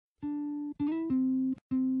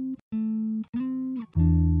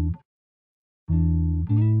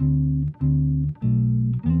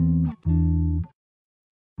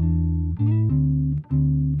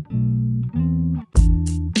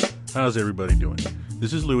How's everybody doing?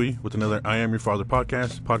 This is Louie with another I Am Your Father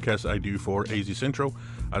podcast I do for AZ Central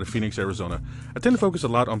out of Phoenix, Arizona. I tend to focus a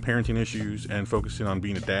lot on parenting issues and focusing on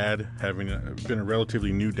being a dad, having been a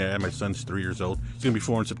relatively new dad. My son's 3 years old. He's going to be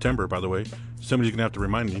 4 in September, by the way. Somebody's going to have to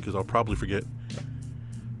remind me because I'll probably forget.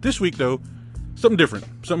 This week, though, something different.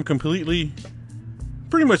 Something entirely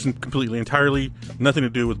nothing to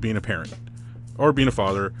do with being a parent or being a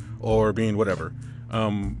father or being whatever.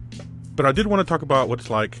 But I did want to talk about what it's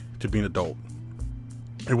like to be an adult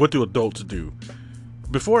and what do adults do.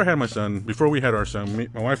 Before we had our son,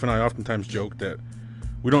 my wife and I oftentimes joke that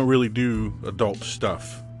we don't really do adult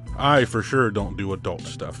stuff. I for sure don't do adult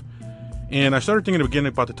stuff. And I started thinking again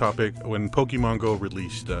about the topic when Pokemon Go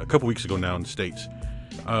released a couple weeks ago now in the States.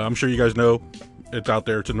 I'm sure you guys know it's out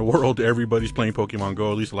there, it's in the world. Everybody's playing Pokemon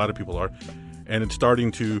Go, at least a lot of people are. And it's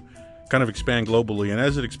starting to kind of expand globally. And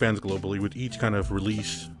as it expands globally with each kind of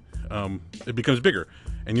release, it becomes bigger.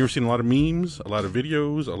 And you're seeing a lot of memes, a lot of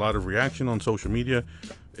videos, a lot of reaction on social media.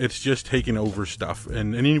 It's just taking over stuff.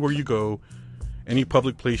 And anywhere you go, any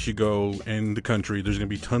public place you go in the country, there's going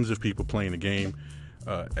to be tons of people playing the game.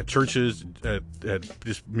 At churches, at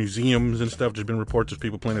just museums and stuff, there's been reports of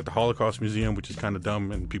people playing at the Holocaust Museum, which is kind of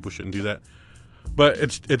dumb and people shouldn't do that. But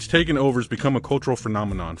it's taken over. It's become a cultural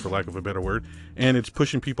phenomenon, for lack of a better word. And it's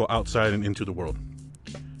pushing people outside and into the world.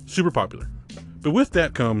 Super popular. But with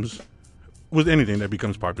that comes... with anything that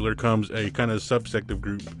becomes popular comes a kind of subsective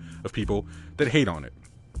group of people that hate on it,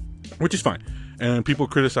 which is fine. And people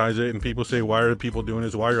criticize it and people say, why are people doing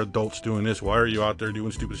this? Why are adults doing this? Why are you out there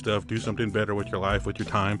doing stupid stuff? Do something better with your life, with your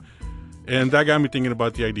time. And that got me thinking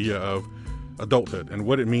about the idea of adulthood and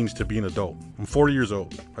what it means to be an adult. I'm 40 years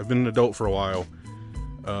old. I've been an adult for a while,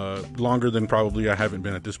 longer than probably I haven't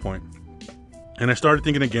been at this point. And I started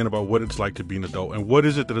thinking again about what it's like to be an adult and what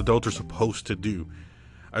is it that adults are supposed to do.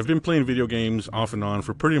 I've been playing video games off and on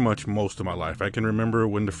for pretty much most of my life. I can remember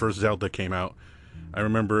when the first Zelda came out. I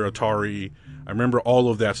remember Atari. I remember all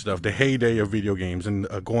of that stuff, the heyday of video games and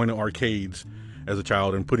going to arcades as a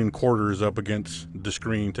child and putting quarters up against the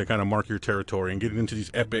screen to kind of mark your territory and getting into these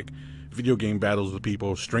epic video game battles with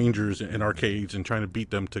people, strangers in arcades, and trying to beat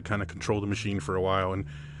them to kind of control the machine for a while. And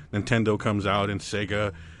Nintendo comes out and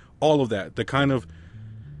Sega, all of that,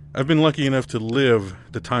 I've been lucky enough to live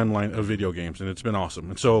the timeline of video games, and it's been awesome.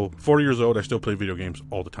 And so, 40 years old, I still play video games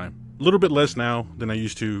all the time. A little bit less now than I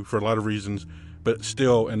used to for a lot of reasons, but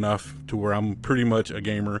still enough to where I'm pretty much a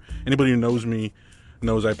gamer. Anybody who knows me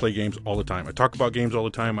knows I play games all the time. I talk about games all the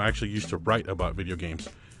time. I actually used to write about video games.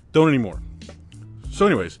 Don't anymore. So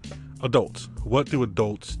anyways, adults. What do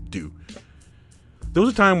adults do? There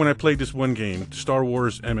was a time when I played this one game, Star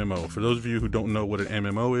Wars MMO. For those of you who don't know what an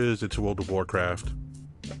MMO is, it's World of Warcraft.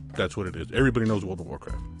 That's what it is. Everybody knows World of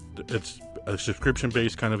Warcraft. It's a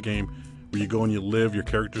subscription-based kind of game where you go and your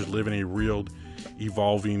characters live in a real,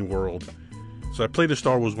 evolving world. So I played the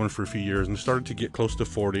Star Wars one for a few years and started to get close to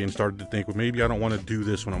 40 and started to think, well, maybe I don't want to do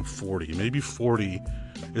this when I'm 40. Maybe 40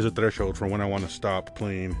 is a threshold for when I want to stop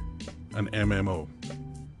playing an MMO.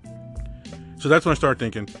 So that's when I started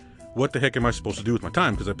thinking, what the heck am I supposed to do with my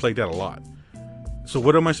time? Because I played that a lot. So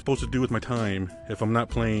what am I supposed to do with my time if I'm not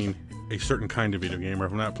playing a certain kind of video game, or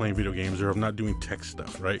if I'm not playing video games, or if I'm not doing tech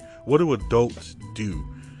stuff, right? What do adults do?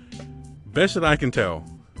 Best that I can tell,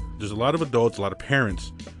 there's a lot of adults, a lot of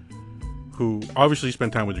parents who obviously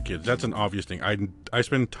spend time with their kids. That's an obvious thing. I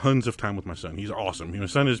spend tons of time with my son. He's awesome. My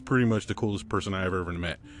son is pretty much the coolest person I've ever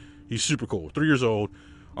met. He's super cool. 3 years old,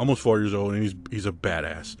 almost 4 years old, and he's a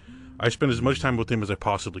badass. I spend as much time with him as I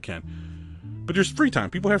possibly can. But there's free time.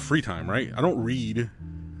 People have free time, right? I don't read.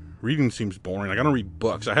 Reading seems boring. Like, I don't read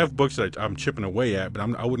books. I have books that I'm chipping away at,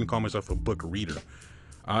 but I wouldn't call myself a book reader.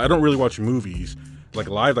 I don't really watch movies like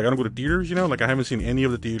live. Like, I don't go to theaters, Like, I haven't seen any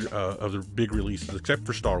of the big releases except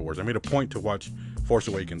for Star Wars. I made a point to watch Force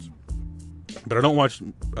Awakens, but I don't watch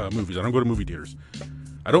movies. I don't go to movie theaters.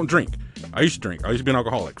 I don't drink. I used to drink. I used to be an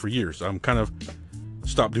alcoholic for years. I'm kind of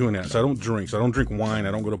stopped doing that. So I don't drink. So I don't drink wine.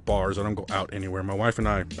 I don't go to bars. I don't go out anywhere. My wife and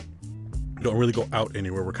I don't really go out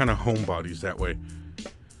anywhere. We're kind of homebodies that way.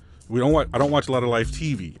 I don't watch a lot of live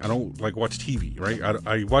TV. I don't watch TV, right?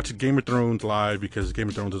 I watch Game of Thrones live because Game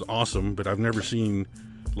of Thrones is awesome, but I've never seen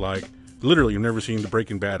literally I've never seen the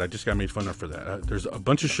Breaking Bad. I just got made fun of for that. There's a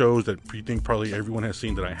bunch of shows that you think probably everyone has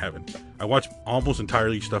seen that I haven't. I watch almost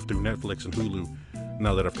entirely stuff through Netflix and Hulu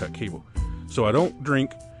now that I've cut cable. So I don't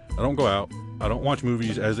drink. I don't go out. I don't watch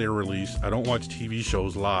movies as they're released. I don't watch TV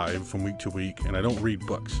shows live from week to week, and I don't read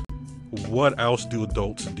books. What else do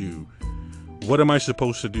adults do? What am I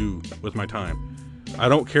supposed to do with my time? I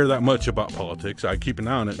don't care that much about politics. I keep an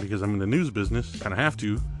eye on it because I'm in the news business, kind of have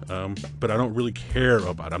to. but I don't really care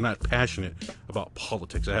about it. I'm not passionate about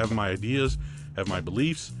politics. I have my ideas, have my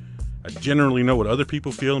beliefs. I generally know what other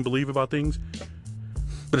people feel and believe about things,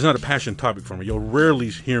 but it's not a passion topic for me. You'll rarely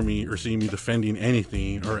hear me or see me defending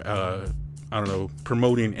anything or,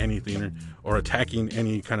 promoting anything or attacking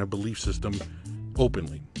any kind of belief system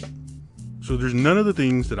openly. So there's none of the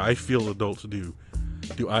things that I feel adults do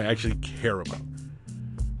I actually care about.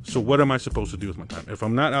 So what am I supposed to do with my time? If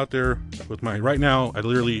I'm not out there with right now,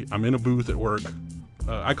 I'm in a booth at work.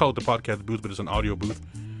 I call it the podcast booth, but it's an audio booth.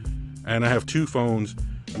 And I have 2 phones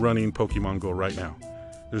running Pokemon Go right now.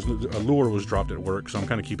 There's a lure was dropped at work, so I'm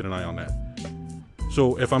kind of keeping an eye on that.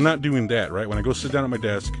 So if I'm not doing that, right, when I go sit down at my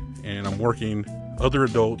desk and I'm working, other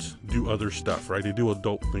adults do other stuff, right? They do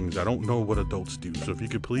adult things. I don't know what adults do. So if you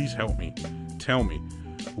could please help me, tell me,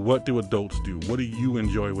 what do adults do? What do you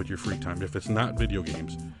enjoy with your free time? If it's not video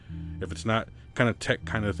games, if it's not kind of tech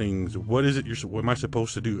kind of things, what am I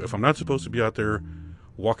supposed to do? If I'm not supposed to be out there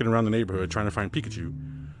walking around the neighborhood trying to find Pikachu,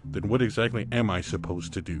 then what exactly am I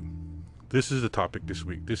supposed to do? This is the topic this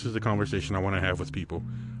week. This is the conversation I want to have with people.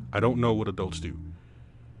 I don't know what adults do.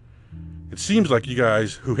 It seems like you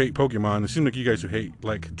guys who hate Pokemon, it seems like you guys who hate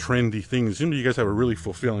like trendy things, it seems like you guys have a really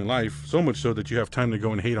fulfilling life, so much so that you have time to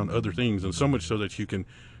go and hate on other things, and so much so that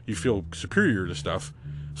you feel superior to stuff.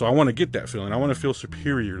 So I want to get that feeling. I want to feel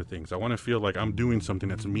superior to things. I want to feel like I'm doing something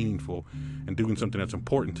that's meaningful and doing something that's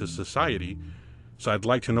important to society. So I'd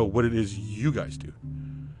like to know what it is you guys do.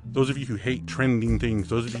 Those of you who hate trending things,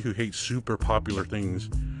 those of you who hate super popular things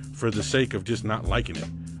for the sake of just not liking it,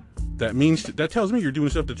 that tells me you're doing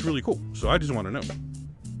stuff that's really cool. So I just want to know.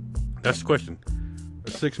 That's the question. A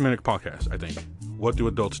 6-minute podcast, I think. What do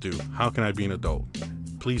adults do? How can I be an adult?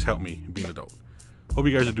 Please help me be an adult. Hope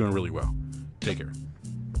you guys are doing really well. Take care.